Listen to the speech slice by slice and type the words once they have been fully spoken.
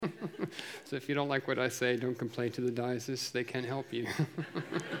So if you don't like what I say, don't complain to the diocese. They can help you.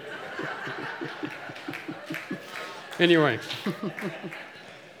 Anyway.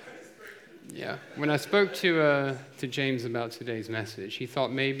 Yeah, when I spoke to James about today's message, he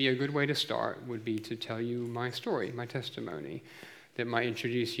thought maybe a good way to start would be to tell you my story, my testimony, that might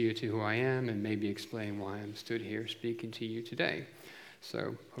introduce you to who I am and maybe explain why I'm stood here speaking to you today.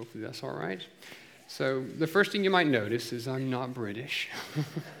 So hopefully that's all right. So the first thing you might notice is I'm not British,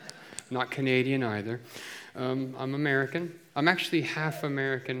 not Canadian either. I'm American. I'm actually half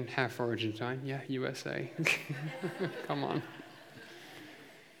American, half Argentine. Yeah, USA. Come on.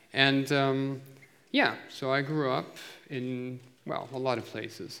 And so I grew up in, well, a lot of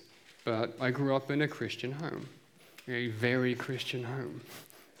places, but I grew up in a Christian home, a very Christian home,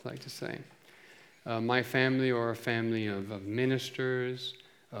 I like to say. My family are a family of ministers,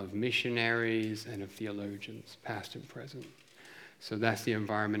 of missionaries, and of theologians, past and present. So that's the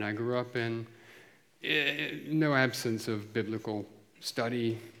environment I grew up in. No absence of biblical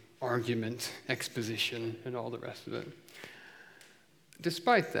study, argument, exposition, and all the rest of it.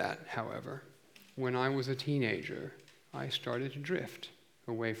 Despite that, however, when I was a teenager, I started to drift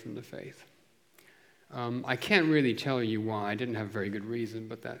away from the faith. I can't really tell you why. I didn't have a very good reason,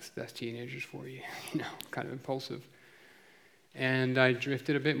 but that's teenagers for you, kind of impulsive. And I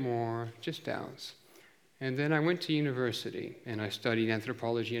drifted a bit more, just doubts. And then I went to university, and I studied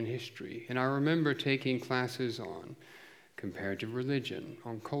anthropology and history. And I remember taking classes on comparative religion,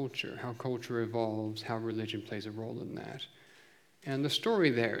 on culture, how culture evolves, how religion plays a role in that. And the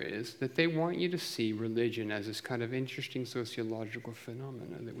story there is that they want you to see religion as this kind of interesting sociological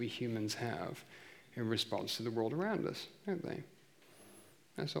phenomenon that we humans have in response to the world around us, don't they?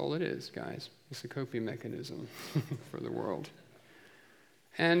 That's all it is, guys. It's a coping mechanism for the world.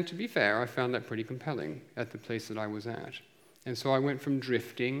 And to be fair, I found that pretty compelling at the place that I was at. And so I went from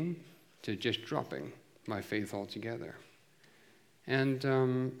drifting to just dropping my faith altogether.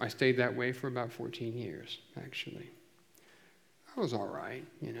 And I stayed that way for about 14 years, actually. I was all right,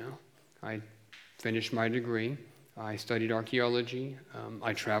 I finished my degree. I studied archaeology.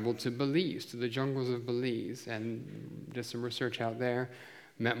 I traveled to Belize, to the jungles of Belize, and did some research out there.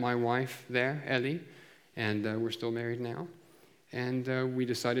 Met my wife there, Ellie, and we're still married now. And we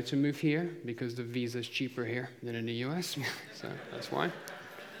decided to move here because the visa's cheaper here than in the U.S., so that's why.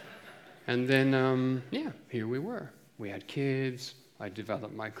 And then, here we were. We had kids. I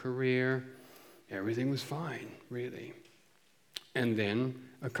developed my career. Everything was fine, really. And then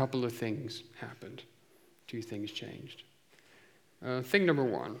a couple of things happened. 2 things changed. Thing number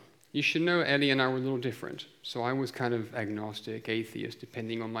 1, you should know Ellie and I were a little different. So I was kind of agnostic, atheist,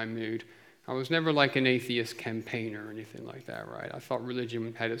 depending on my mood. I was never like an atheist campaigner or anything like that, right? I thought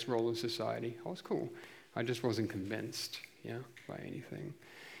religion had its role in society. I was cool. I just wasn't convinced, by anything.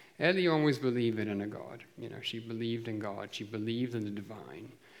 Ellie always believed in a God. She believed in God. She believed in the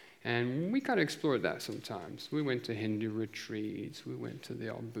divine. And we kind of explored that sometimes. We went to Hindu retreats. We went to the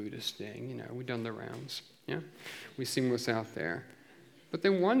old Buddhist thing. We've done the rounds. We seen what's out there. But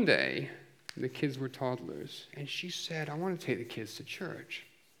then one day, the kids were toddlers, and she said, I want to take the kids to church.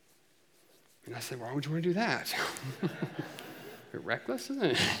 And I said, why would you want to do that? A bit reckless, isn't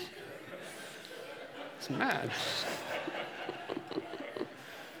it? It's mad.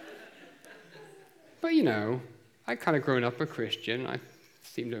 But, I kind of grown up a Christian. I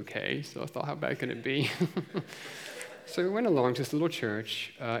seemed okay, so I thought, how bad can it be? So we went along to this little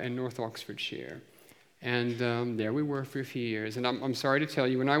church in North Oxfordshire. And there we were for a few years. And I'm sorry to tell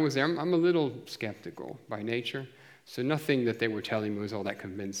you, when I was there, I'm a little skeptical by nature. So nothing that they were telling me was all that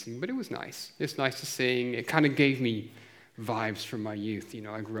convincing, but it was nice. It's nice to sing. It kind of gave me vibes from my youth.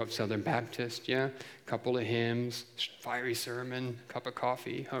 I grew up Southern Baptist, a couple of hymns, fiery sermon, cup of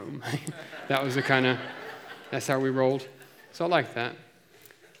coffee, home. That was that's how we rolled. So I liked that.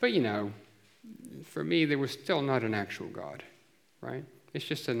 But, for me, there was still not an actual God, right? It's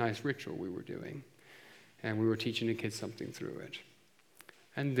just a nice ritual we were doing. And we were teaching the kids something through it.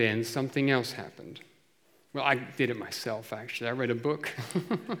 And then something else happened. Well, I did it myself, actually. I read a book,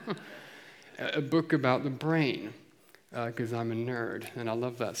 a book about the brain, because I'm a nerd, and I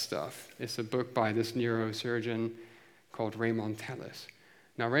love that stuff. It's a book by this neurosurgeon called Raymond Tallis.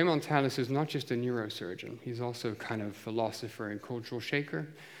 Now, Raymond Tallis is not just a neurosurgeon. He's also kind of philosopher and cultural shaker,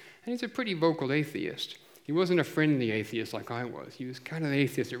 and he's a pretty vocal atheist. He wasn't a friendly atheist like I was. He was kind of the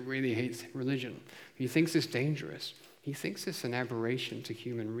atheist that really hates religion. He thinks it's dangerous. He thinks it's an aberration to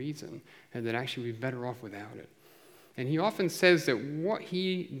human reason, and that actually we'd be better off without it. And he often says that what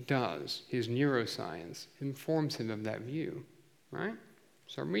he does, his neuroscience, informs him of that view, right?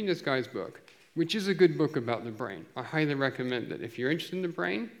 So I'm reading this guy's book, which is a good book about the brain. I highly recommend it. If you're interested in the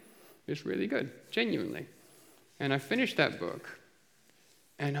brain, It's really good, genuinely. And I finished that book,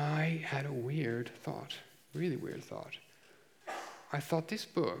 and I had a weird thought, really weird thought. I thought, this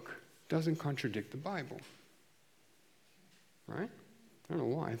book doesn't contradict the Bible, right? I don't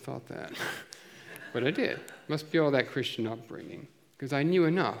know why I thought that, but I did. Must be all that Christian upbringing, because I knew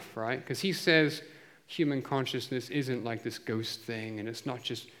enough, right? Because he says human consciousness isn't like this ghost thing, and it's not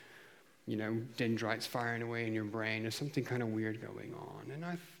just, dendrites firing away in your brain. There's something kind of weird going on.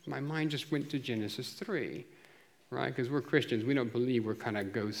 And my mind just went to Genesis 3, right? Because we're Christians. We don't believe we're kind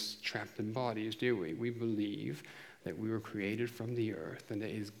of ghosts trapped in bodies, do we? We believe that we were created from the earth, and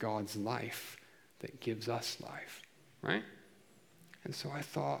it is God's life that gives us life, right? And so I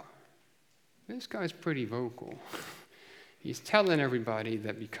thought, this guy's pretty vocal. He's telling everybody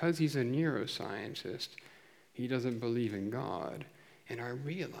that because he's a neuroscientist, he doesn't believe in God. And I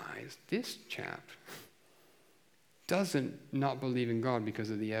realized this chap doesn't not believe in God because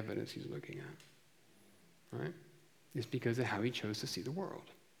of the evidence he's looking at, right? It's because of how he chose to see the world.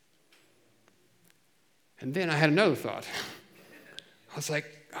 And then I had another thought. I was like,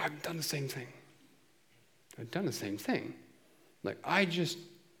 I've done the same thing. I've done the same thing. Like, I just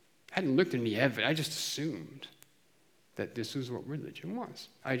hadn't looked at any evidence. I just assumed that this was what religion was.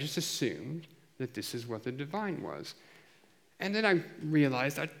 I just assumed that this is what the divine was. And then I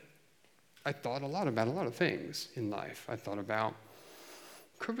realized I thought a lot about a lot of things in life. I thought about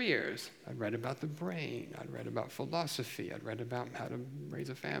careers. I'd read about the brain. I'd read about philosophy. I'd read about how to raise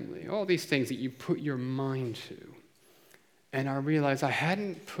a family. All these things that you put your mind to. And I realized I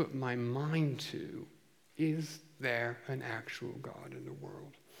hadn't put my mind to, is there an actual God in the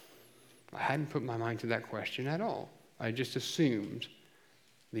world? I hadn't put my mind to that question at all. I just assumed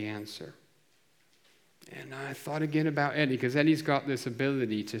the answer. And I thought again about Eddie, because Eddie's got this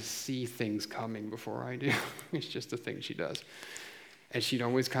ability to see things coming before I do. It's just a thing she does. And she'd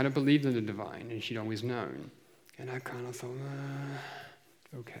always kind of believed in the divine, and she'd always known. And I kind of thought,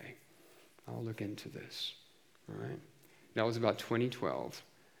 okay, I'll look into this, all right? That was about 2012.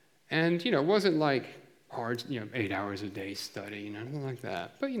 And, it wasn't like hard, 8 hours a day study, nothing like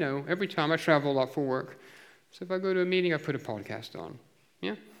that. But, every time I travel a lot for work, so if I go to a meeting, I put a podcast on,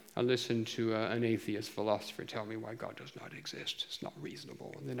 yeah? I listen to an atheist philosopher tell me why God does not exist. It's not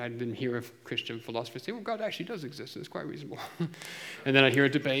reasonable. And then I'd then hear a Christian philosopher say, well, God actually does exist. It's quite reasonable. And then I'd hear a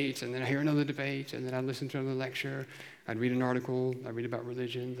debate, and then I hear another debate, and then I'd listen to another lecture. I'd read an article. I'd read about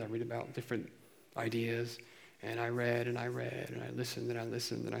religions. I'd read about different ideas. And I read, and I read, and I listened, and I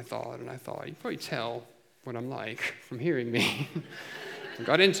listened, and I thought, and I thought. You can probably tell what I'm like from hearing me. I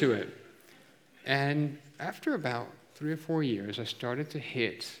got into it. And after about 3 or 4 years, I started to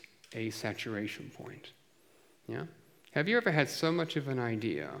hit a saturation point. Yeah? Have you ever had so much of an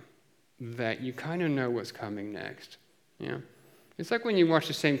idea that you kind of know what's coming next? Yeah? It's like when you watch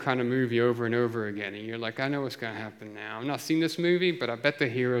the same kind of movie over and over again, and you're like, I know what's going to happen now. I've not seen this movie, but I bet the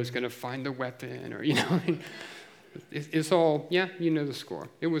hero's going to find the weapon, or, it's all, yeah, you know the score.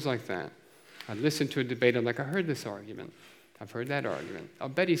 It was like that. I'd listen to a debate, I'm like, I heard this argument. I've heard that argument. I'll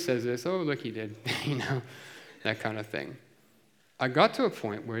bet he says this. Oh, look, he did. That kind of thing. I got to a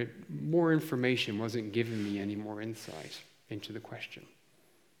point where more information wasn't giving me any more insight into the question.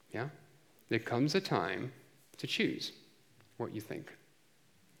 Yeah? There comes a time to choose what you think.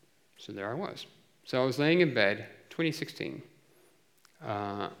 So there I was. So I was laying in bed, 2016,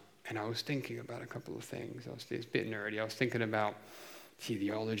 and I was thinking about a couple of things. It's a bit nerdy. I was thinking about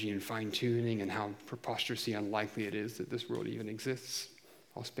teleology and fine-tuning and how preposterously unlikely it is that this world even exists.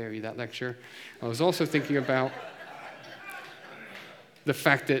 I'll spare you that lecture. I was also thinking about the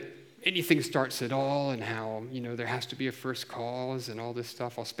fact that anything starts at all and how, there has to be a first cause and all this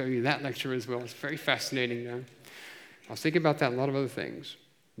stuff. I'll spare you that lecture as well. It's very fascinating, though. I was thinking about that and a lot of other things.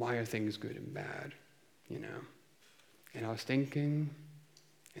 Why are things good and bad, And I was thinking,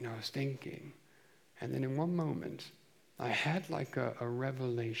 and I was thinking. And then in one moment, I had like a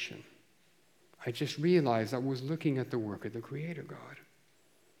revelation. I just realized I was looking at the work of the Creator God.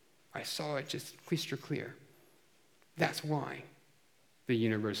 I saw it just crystal clear. That's why the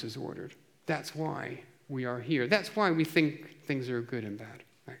universe is ordered. That's why we are here. That's why we think things are good and bad,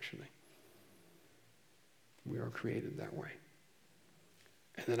 actually. We are created that way.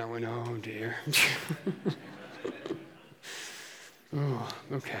 And then I went, oh dear. Oh,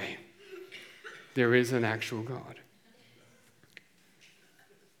 okay. There is an actual God.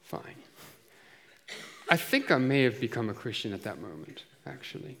 Fine. I think I may have become a Christian at that moment,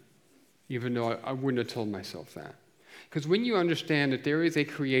 actually, even though I wouldn't have told myself that. Because when you understand that there is a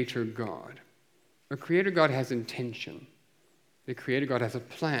Creator God has intention. The Creator God has a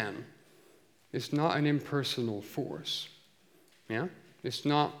plan. It's not an impersonal force. Yeah? It's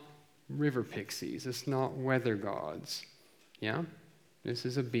not river pixies. It's not weather gods. Yeah? This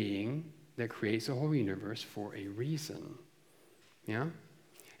is a being that creates the whole universe for a reason. Yeah?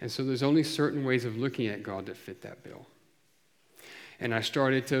 And so there's only certain ways of looking at God that fit that bill. And I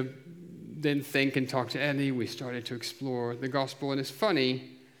started to then think and talk to Eddie. We started to explore the gospel. And it's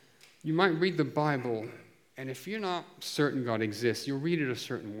funny, you might read the Bible, and if you're not certain God exists, you'll read it a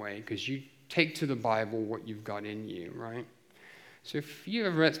certain way because you take to the Bible what you've got in you, right? So if you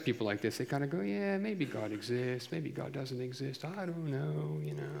ever met people like this, they kind of go, yeah, maybe God exists, maybe God doesn't exist, I don't know,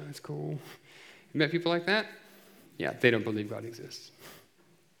 that's cool. You met people like that? Yeah, they don't believe God exists.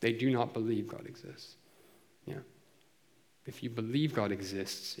 They do not believe God exists. Yeah. If you believe God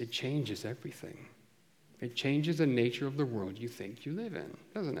exists, it changes everything. It changes the nature of the world you think you live in,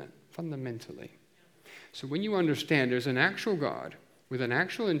 doesn't it? Fundamentally. So when you understand there's an actual God with an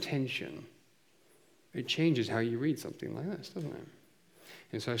actual intention, it changes how you read something like this, doesn't it?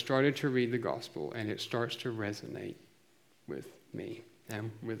 And so I started to read the gospel, and it starts to resonate with me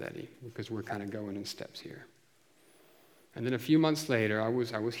and with Eddie, because we're kind of going in steps here. And then a few months later, I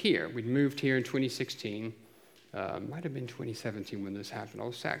was here. We'd moved here in 2016. Might have been 2017 when this happened. I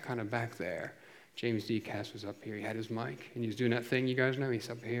was sat kind of back there. James Decas was up here. He had his mic, and he was doing that thing you guys know. He's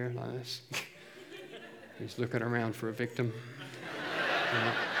up here like this. He's looking around for a victim.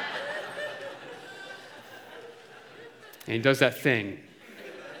 And he does that thing.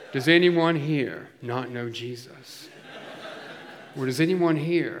 Does anyone here not know Jesus? Or does anyone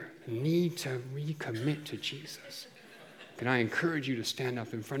here need to recommit to Jesus? Can I encourage you to stand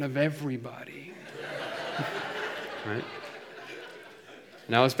up in front of everybody? Right?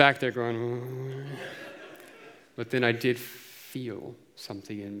 And I was back there going, but then I did feel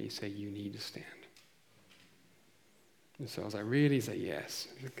something in me say, you need to stand. And so I was like, really? He said, yes.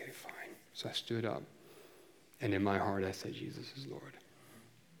 I said, okay, fine. So I stood up. And in my heart, I said, Jesus is Lord.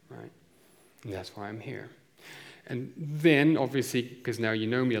 Right? And that's why I'm here. And then, obviously, because now you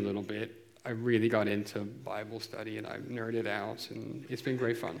know me a little bit, I really got into Bible study, and I've nerded out, and it's been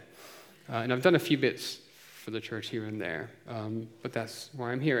great fun. And I've done a few bits for the church here and there, but that's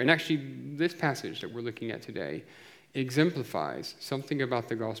why I'm here. And actually, this passage that we're looking at today exemplifies something about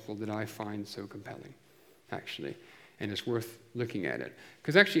the gospel that I find so compelling, actually. And it's worth looking at it.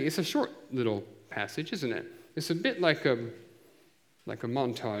 Because actually, it's a short little passage, isn't it? It's a bit like a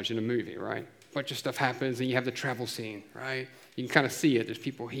montage in a movie, right? A bunch of stuff happens, and you have the travel scene, right? You can kind of see it. There's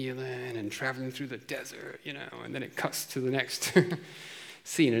people healing and traveling through the desert, and then it cuts to the next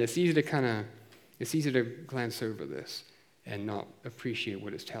scene. And it's easy to glance over this and not appreciate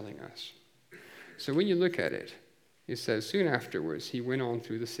what it's telling us. So when you look at it, it says, soon afterwards, he went on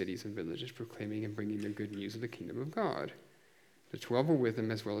through the cities and villages, proclaiming and bringing the good news of the kingdom of God. The 12 were with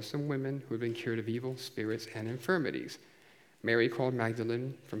him, as well as some women who had been cured of evil spirits and infirmities. Mary called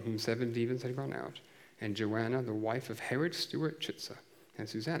Magdalene, from whom 7 demons had gone out, and Joanna, the wife of Herod's steward Chuza, and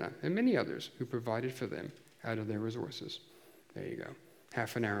Susanna, and many others who provided for them out of their resources. There you go.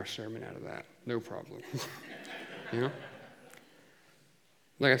 Half an hour sermon out of that. No problem.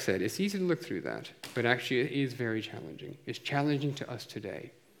 Like I said, it's easy to look through that, but actually it is very challenging. It's challenging to us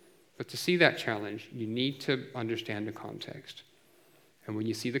today. But to see that challenge, you need to understand the context. And when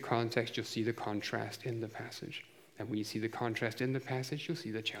you see the context, you'll see the contrast in the passage. And when you see the contrast in the passage, you'll see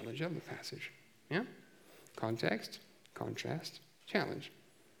the challenge of the passage. Yeah? Context, contrast, challenge.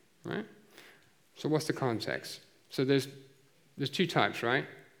 Right? So what's the context? So there's 2 types, right?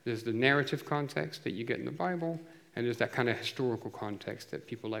 There's the narrative context that you get in the Bible, and there's that kind of historical context that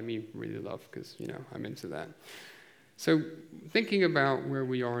people like me really love because, I'm into that. So thinking about where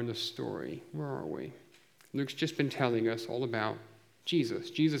we are in the story, where are we? Luke's just been telling us all about Jesus.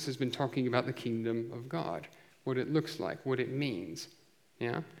 Jesus has been talking about the kingdom of God, what it looks like, what it means.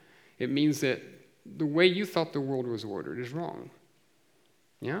 Yeah? It means that the way you thought the world was ordered is wrong.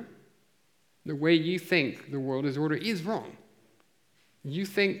 Yeah? The way you think the world is ordered is wrong. You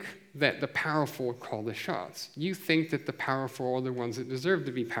think that the powerful call the shots. You think that the powerful are the ones that deserve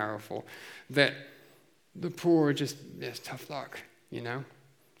to be powerful, that the poor are just tough luck,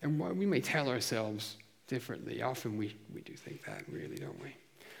 And we may tell ourselves differently. Often we do think that, really, don't we?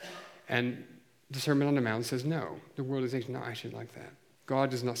 And the Sermon on the Mount says, no, the world is not actually like that.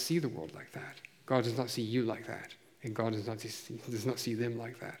 God does not see the world like that. God does not see you like that. And God does not see them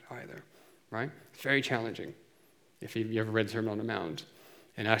like that either, right? It's very challenging. If you ever read Sermon on the Mount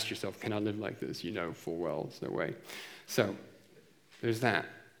and asked yourself, can I live like this? You know full well, there's no way. So there's that.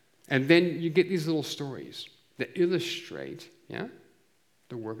 And then you get these little stories that illustrate,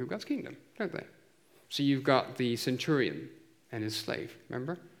 the work of God's kingdom, don't they? So you've got the centurion and his slave,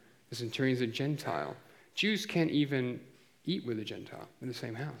 remember? The centurion's a Gentile. Jews can't even eat with a Gentile in the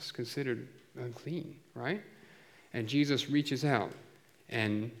same house, considered unclean, right? And Jesus reaches out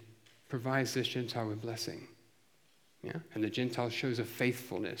and provides this Gentile with blessing. Yeah? And the Gentile shows a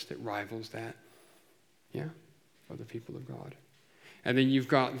faithfulness that rivals that, yeah, of the people of God. And then you've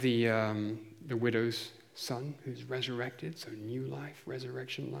got the widow's son who's resurrected, so new life,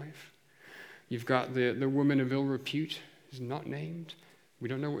 resurrection life. You've got the woman of ill repute who's not named. We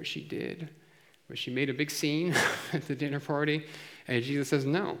don't know what she did, but she made a big scene at the dinner party. And Jesus says,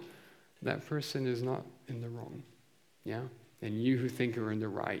 no, that person is not in the wrong. Yeah? And you who think are in the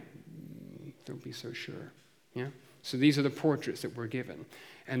right, don't be so sure. Yeah? So these are the portraits that we're given.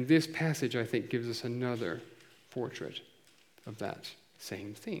 And this passage, I think, gives us another portrait of that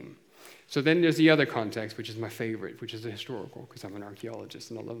same theme. So then there's the other context, which is my favorite, which is the historical, because I'm an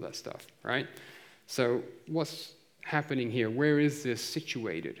archaeologist and I love that stuff, right? So what's happening here? Where is this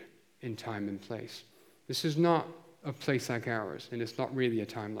situated in time and place? This is not a place like ours, and it's not really a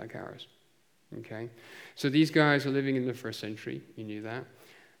time like ours, okay? So these guys are living in the first century. You knew that.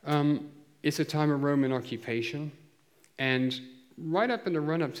 It's a time of Roman occupation, and right up in the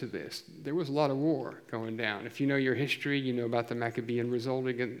run-up to this, there was a lot of war going down. If you know your history, you know about the Maccabean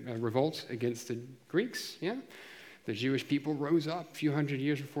revolt against the Greeks, yeah? The Jewish people rose up a few hundred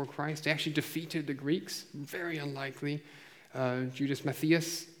years before Christ. They actually defeated the Greeks, very unlikely. Judas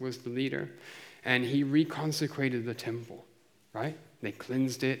Matthias was the leader, and he reconsecrated the temple, right? They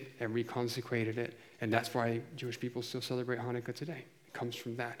cleansed it and reconsecrated it, and that's why Jewish people still celebrate Hanukkah today. It comes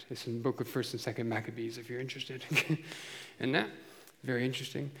from that. It's in the book of 1st and 2nd Maccabees, if you're interested in that. Very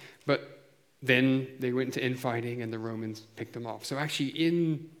interesting. But then they went into infighting, and the Romans picked them off. So actually,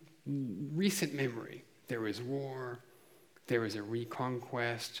 in recent memory, there was war, there was a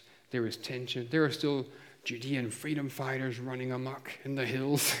reconquest, there was tension. There are still Judean freedom fighters running amok in the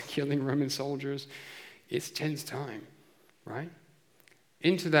hills, killing Roman soldiers. It's tense time, right?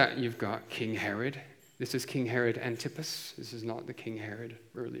 Into that, you've got King Herod. This is King Herod Antipas. This is not the King Herod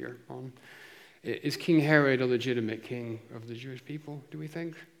earlier on. Is King Herod a legitimate king of the Jewish people, do we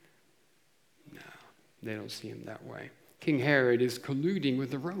think? No, they don't see him that way. King Herod is colluding with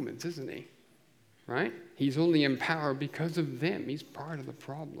the Romans, isn't he? Right? He's only in power because of them. He's part of the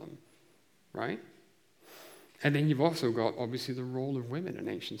problem, right? And then you've also got, obviously, the role of women in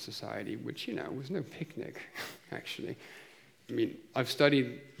ancient society, which, was no picnic, actually. I mean, I've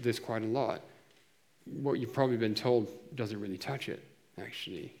studied this quite a lot. What you've probably been told doesn't really touch it,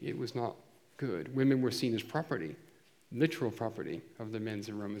 actually. It was not good. Women were seen as property, literal property of the men's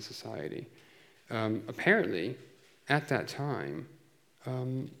in Roman society. Apparently, at that time,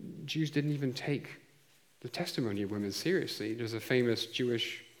 Jews didn't even take the testimony of women seriously. There's a famous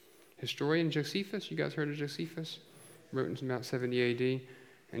Jewish historian, Josephus. You guys heard of Josephus? Wrote in about 70 AD.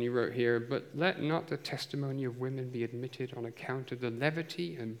 And he wrote here, "But let not the testimony of women be admitted on account of the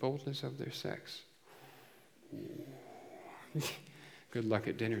levity and boldness of their sex." Good luck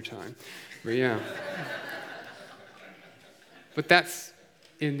at dinner time. But yeah. But that's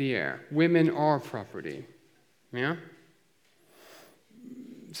in the air. Women are property. Yeah?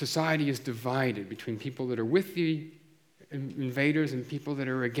 Society is divided between people that are with the invaders and people that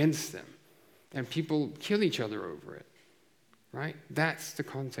are against them. And people kill each other over it. Right? That's the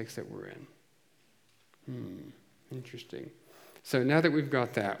context that we're in. Interesting. So now that we've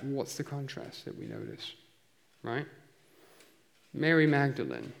got that, what's the contrast that we notice? Right? Mary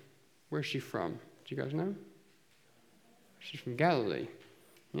Magdalene. Where's she from? Do you guys know? She's from Galilee.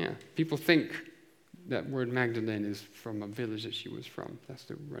 Yeah. People think that word Magdalene is from a village that she was from. That's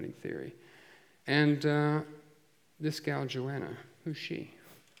the running theory. And this gal, Joanna, who's she?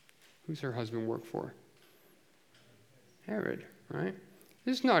 Who's her husband work for? Herod, right?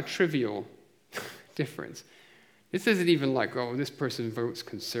 This is not a trivial difference. This isn't even like, oh, this person votes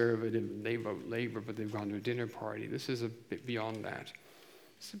conservative and they vote Labor, but they've gone to a dinner party. This is a bit beyond that.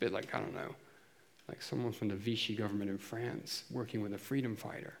 It's a bit like, I don't know, like someone from the Vichy government in France working with a freedom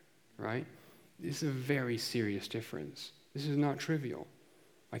fighter, right? This is a very serious difference. This is not trivial.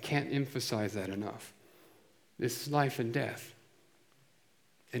 I can't emphasize that enough. This is life and death.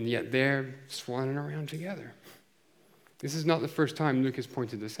 And yet they're swanning around together. This is not the first time Luke has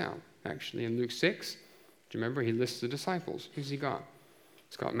pointed this out, actually. In Luke 6, do you remember? He lists the disciples. Who's he got?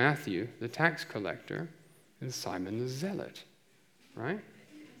 He's got Matthew, the tax collector, and Simon the zealot, right?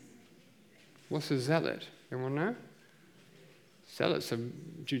 What's a zealot? Anyone know? Zealot's a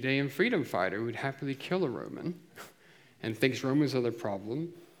Judean freedom fighter who would happily kill a Roman and thinks Romans are the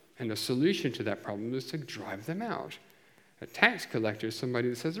problem, and the solution to that problem is to drive them out. A tax collector is somebody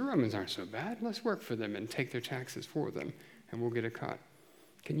that says the Romans aren't so bad. Let's work for them and take their taxes for them, and we'll get a cut.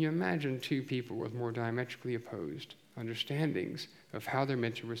 Can you imagine two people with more diametrically opposed understandings of how they're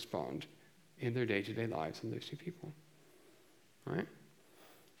meant to respond in their day-to-day lives than those two people? Right?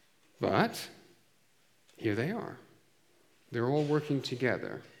 But here they are. They're all working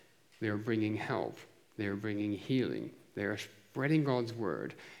together. They are bringing help. They are bringing healing. They are spreading God's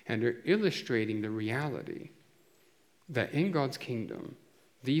word. And they're illustrating the reality that in God's kingdom,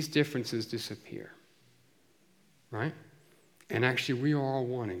 these differences disappear. Right? And actually, we are all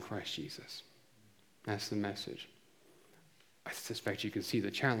one in Christ Jesus. That's the message. I suspect you can see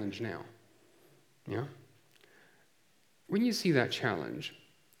the challenge now. Yeah? When you see that challenge,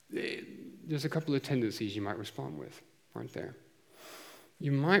 there's a couple of tendencies you might respond with, aren't there?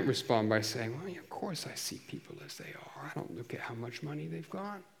 You might respond by saying, well, yeah, of course I see people as they are. I don't look at how much money they've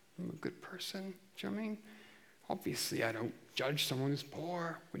got. I'm a good person. Do you know what I mean? Obviously, I don't judge someone who's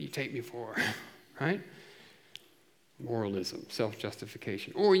poor. What do you take me for? Right? Moralism,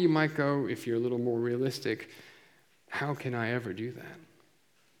 self-justification. Or you might go, if you're a little more realistic, how can I ever do that?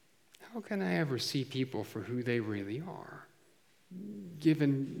 How can I ever see people for who they really are?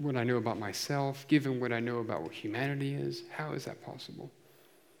 Given what I know about myself, given what I know about what humanity is, how is that possible?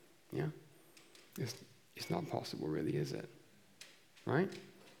 Yeah? It's not possible, really, is it? Right?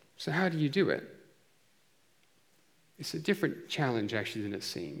 So how do you do it? It's a different challenge, actually, than it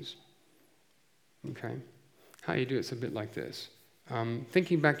seems. Okay? How you do it's a bit like this.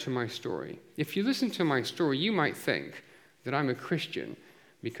 Thinking back to my story. If you listen to my story, you might think that I'm a Christian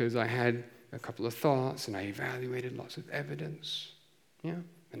because I had a couple of thoughts and I evaluated lots of evidence. Yeah?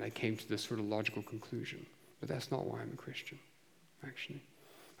 And I came to this sort of logical conclusion. But that's not why I'm a Christian, actually.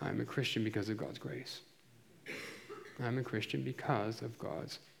 I'm a Christian because of God's grace. I'm a Christian because of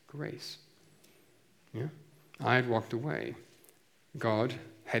God's grace. Yeah? I had walked away. God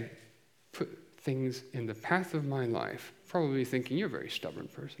had put things in the path of my life, probably thinking, you're a very stubborn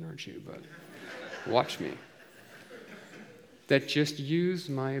person, aren't you? But watch me. That just used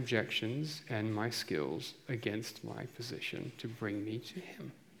my objections and my skills against my position to bring me to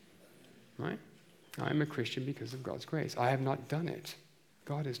him. Right? I'm a Christian because of God's grace. I have not done it.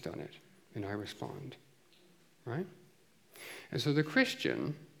 God has done it, and I respond. Right? And so the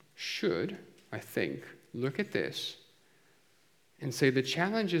Christian should, I think, look at this and say the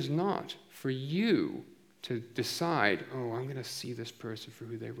challenge is not for you to decide, oh, I'm going to see this person for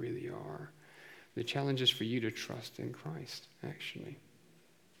who they really are. The challenge is for you to trust in Christ, actually.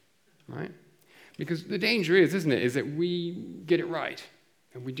 Right? Because the danger is, isn't it, is that we get it right,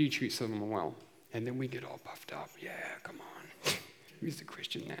 and we do treat someone well, and then we get all puffed up. Yeah, come on. He's a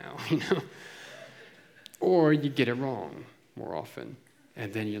Christian now, you know? Or you get it wrong more often,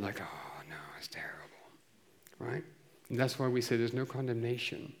 and then you're like, oh, no, it's terrible. Right? And that's why we say there's no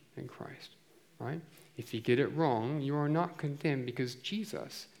condemnation in Christ. Right? If you get it wrong, you are not condemned because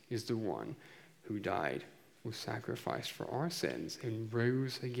Jesus is the one who died, who sacrificed for our sins and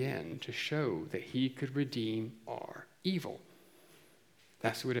rose again to show that he could redeem our evil.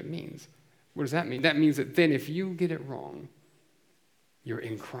 That's what it means. What does that mean? That means that then if you get it wrong, you're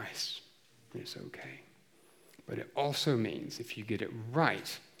in Christ. And it's okay. But it also means if you get it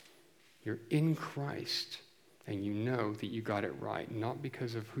right, you're in Christ. And you know that you got it right, not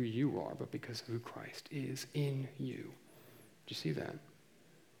because of who you are, but because of who Christ is in you. Do you see that?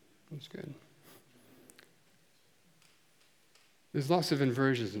 That's good. There's lots of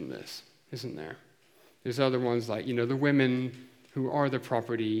inversions in this, isn't there? There's other ones like, the women who are the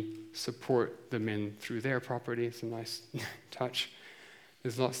property support the men through their property. It's a nice touch.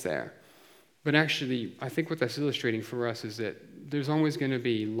 There's lots there. But actually, I think what that's illustrating for us is that there's always going to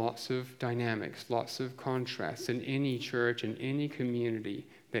be lots of dynamics, lots of contrasts in any church, in any community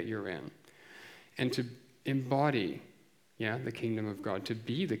that you're in. And to embody, the kingdom of God, to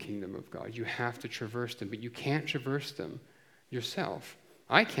be the kingdom of God, you have to traverse them, but you can't traverse them yourself.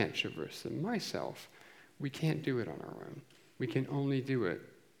 I can't traverse them myself. We can't do it on our own. We can only do it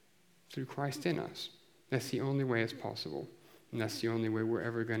through Christ in us. That's the only way it's possible, and that's the only way we're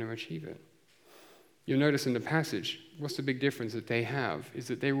ever going to achieve it. You'll notice in the passage, what's the big difference that they have is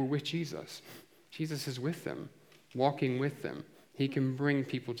that they were with Jesus. Jesus is with them, walking with them. He can bring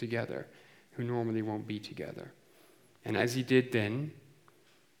people together who normally won't be together. And as he did then,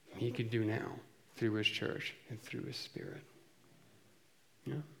 he can do now through his church and through his Spirit.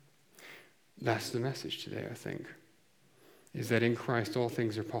 Yeah? That's the message today, I think, is that in Christ all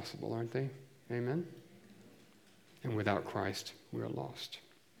things are possible, aren't they? Amen? And without Christ, we're lost.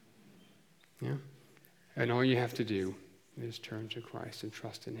 Yeah? And all you have to do is turn to Christ and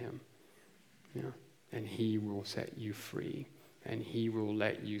trust in him. Yeah? And he will set you free. And he will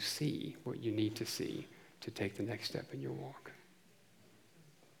let you see what you need to see to take the next step in your walk.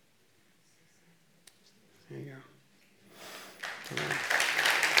 There you go.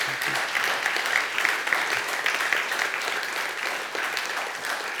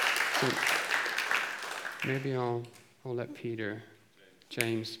 So maybe I'll let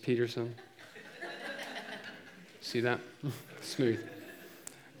James Peterson, see that? Smooth.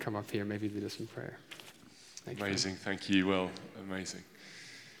 Come up here, maybe lead us in prayer. Amazing, thank you, Will. Amazing.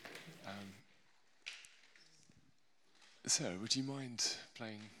 Sarah, would you mind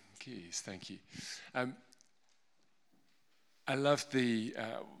playing keys? Thank you. I love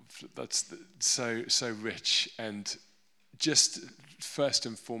so rich, and just first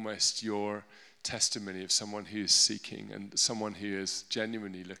and foremost your testimony of someone who is seeking and someone who is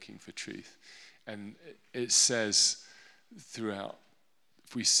genuinely looking for truth. And it says throughout,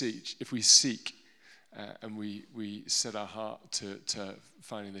 if we seek and we set our heart to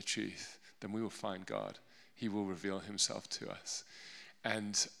finding the truth, then we will find God. He will reveal himself to us.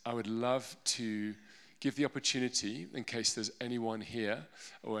 And I would love to give the opportunity, in case there's anyone here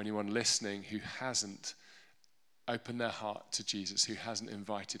or anyone listening who hasn't opened their heart to Jesus, who hasn't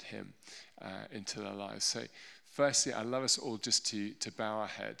invited him into their lives. So firstly, I'd love us all just to bow our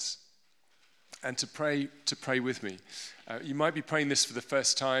heads and to pray with me. You might be praying this for the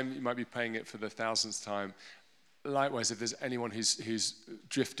first time. You might be praying it for the 1000th time. Likewise, if there's anyone who's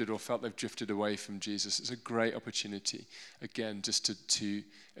drifted or felt they've drifted away from Jesus, it's a great opportunity, again, just to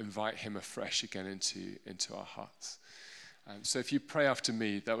invite him afresh again into our hearts. So if you pray after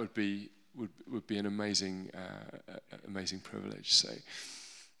me, that would be an amazing privilege. So,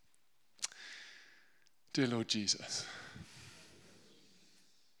 dear Lord Jesus,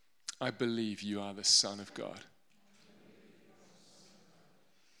 I believe you are the Son of God.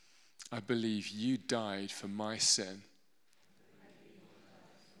 I believe you died for my sin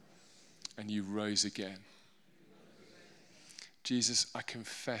and you rose again. Jesus, I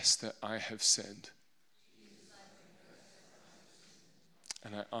confess that I have sinned.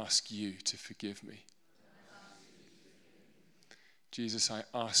 And I ask you to forgive me. Jesus, I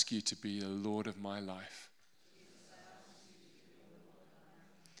ask you to be the Lord of my life.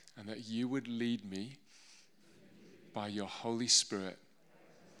 And that you would lead me by your Holy Spirit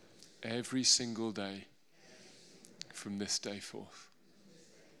every single day from this day forth.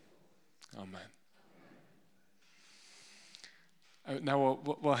 Amen. Now,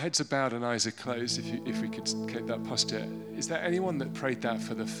 while heads are bowed and eyes are closed, if we could keep that posture, is there anyone that prayed that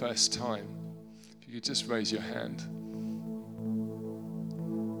for the first time? If you could just raise your hand.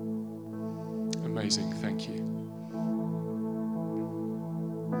 Amazing, thank you.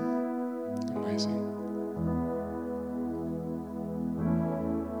 Amazing.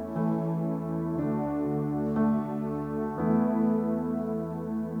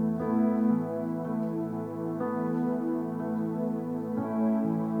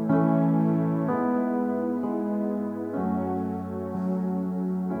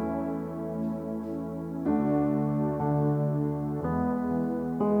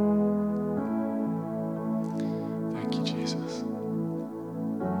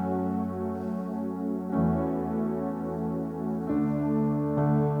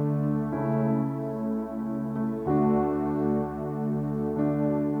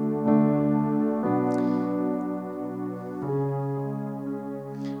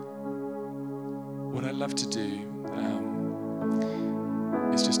 What I love to do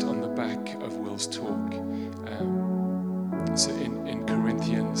is just on the back of Will's talk. So in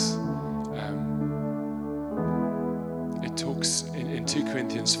Corinthians, it talks in 2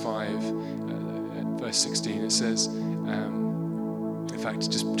 Corinthians 5, verse 16, it says, in fact,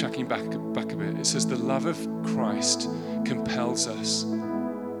 just tracking back a bit, it says, the love of Christ compels us,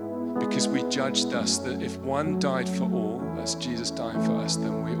 because we judge thus that if one died for all, that's Jesus dying for us,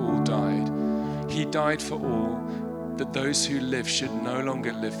 then we all died. He died for all, that those who live should no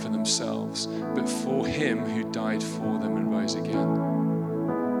longer live for themselves, but for him who died for them and rose again.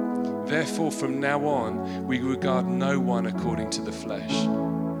 Therefore, from now on, we regard no one according to the flesh.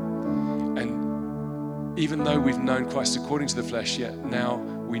 And even though we've known Christ according to the flesh, yet now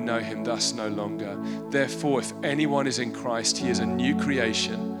we know him thus no longer. Therefore, if anyone is in Christ, he is a new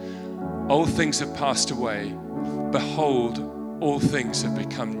creation. Old things have passed away. Behold, all things have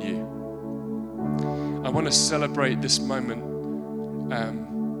become new. I want to celebrate this moment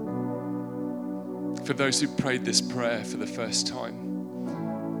for those who prayed this prayer for the first time.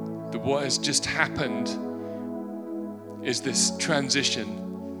 That what has just happened is this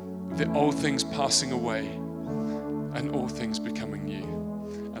transition, the old things passing away and all things becoming new.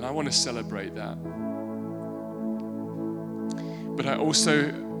 And I want to celebrate that. But I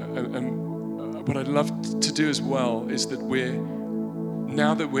also, what I'd love to do as well is that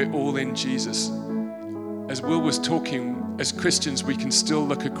now that we're all in Jesus, as Will was talking, as Christians, we can still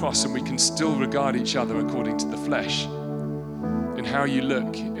look across and we can still regard each other according to the flesh. In how you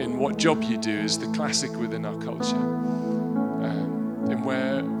look, in what job you do is the classic within our culture. In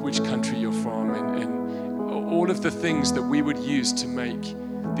which country you're from, in all of the things that we would use to make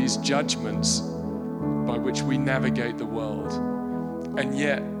these judgments by which we navigate the world. And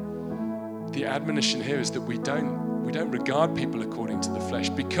yet, the admonition here is that we don't regard people according to the flesh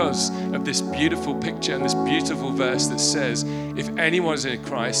because of this beautiful picture and this beautiful verse that says, if anyone is in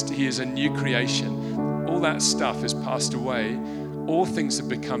Christ, he is a new creation. All that stuff has passed away. All things have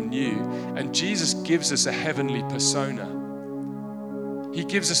become new. And Jesus gives us a heavenly persona. He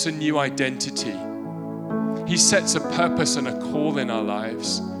gives us a new identity. He sets a purpose and a call in our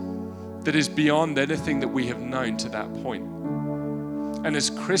lives that is beyond anything that we have known to that point. And as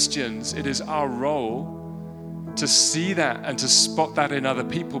Christians, it is our role to see that and to spot that in other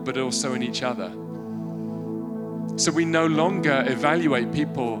people, but also in each other. So we no longer evaluate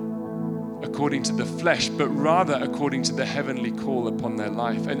people according to the flesh, but rather according to the heavenly call upon their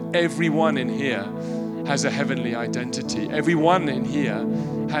life. And everyone in here has a heavenly identity. Everyone in here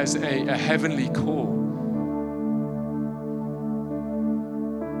has a heavenly call.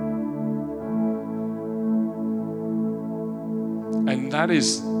 And that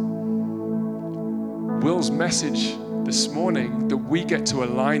is Will's message this morning, that we get to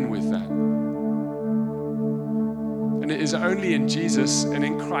align with that. And it is only in Jesus and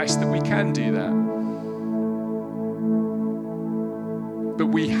in Christ that we can do that. But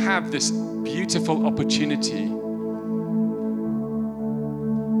we have this beautiful opportunity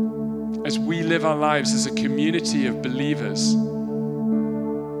as we live our lives as a community of believers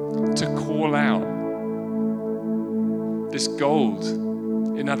to call out this gold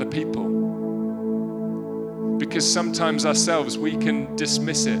in other people. Because sometimes ourselves, we can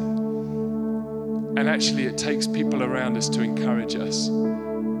dismiss it. And actually it takes people around us to encourage us.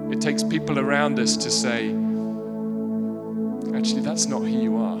 It takes people around us to say, actually, that's not who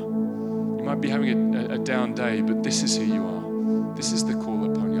you are. You might be having a down day, but this is who you are. This is the call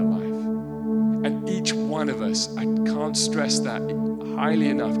upon your life. And each one of us, I can't stress that highly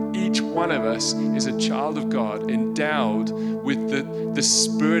enough, each one of us is a child of God, endowed with the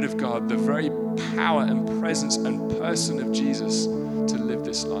Spirit of God, the very power and presence and person of Jesus to live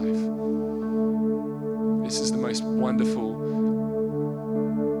this life. This is the most wonderful,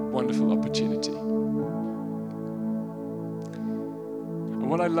 wonderful opportunity. And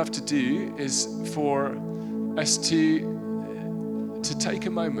what I'd love to do is for us to take a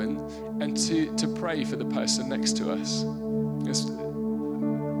moment and to pray for the person next to us.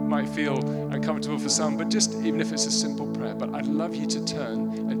 It might feel uncomfortable for some, but just even if it's a simple prayer, but I'd love you to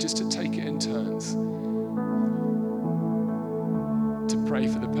turn and just to take it in turns to pray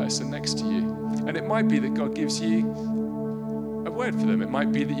for the person next to you. And it might be that God gives you a word for them. It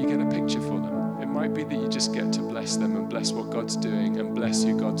might be that you get a picture for them. It might be that you just get to bless them and bless what God's doing and bless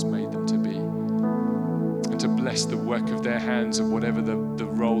who God's made them to be. And to bless the work of their hands of whatever the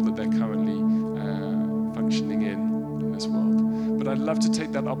role that they're currently functioning in this world. But I'd love to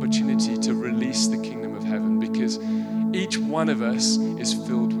take that opportunity to release the kingdom of heaven, because each one of us is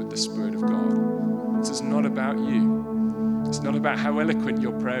filled with the Spirit of God. So it's not about you. It's not about how eloquent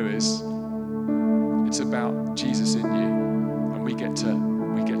your prayer is. It's about Jesus in you, and we get to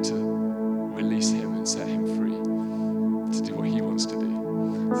release him and set him free to do what he wants to do.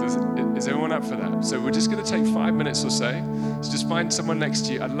 So is everyone up for that? So we're just going to take 5 minutes or so. So just find someone next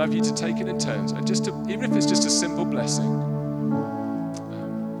to you. I'd love you to take it in turns, and just even if it's just a simple blessing.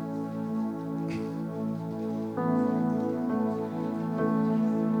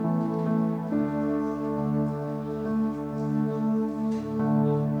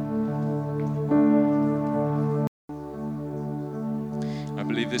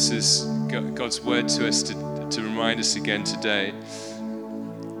 This is God's word to us to remind us again today.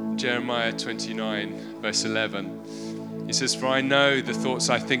 Jeremiah 29, verse 11. He says, "For I know the thoughts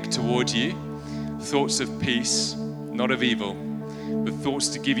I think toward you, thoughts of peace, not of evil, but thoughts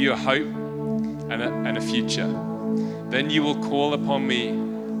to give you a hope and a future. Then you will call upon me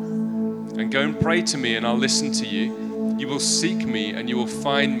and go and pray to me, and I'll listen to you. You will seek me and you will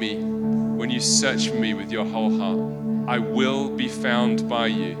find me when you search for me with your whole heart. I will be found by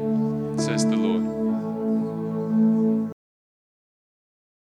you, says the Lord."